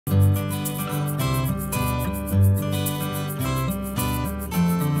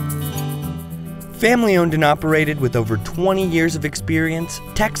Family owned and operated with over 20 years of experience,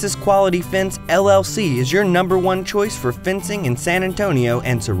 Texas Quality Fence LLC is your #1 choice for fencing in San Antonio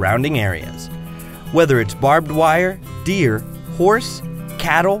and surrounding areas. Whether it's barbed wire, deer, horse,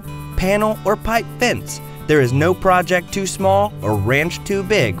 cattle, panel, or pipe fence, there is no project too small or ranch too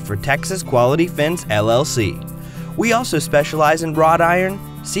big for Texas Quality Fence LLC. We also specialize in wrought iron,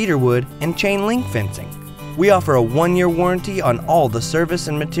 cedar wood, and chain link fencing. We offer a 1-year warranty on all the service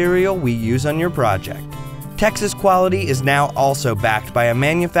and material we use on your project. Texas Quality is now also backed by a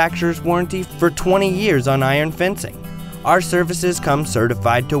manufacturer's warranty for 20 years on iron fencing. Our services come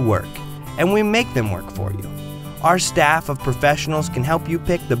certified to work, and we make them work for you. Our staff of professionals can help you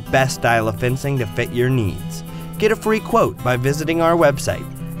pick the best style of fencing to fit your needs. Get a free quote by visiting our website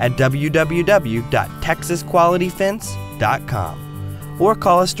at www.texasqualityfence.com or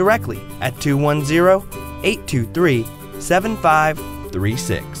call us directly at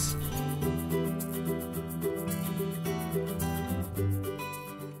 210-823-7536.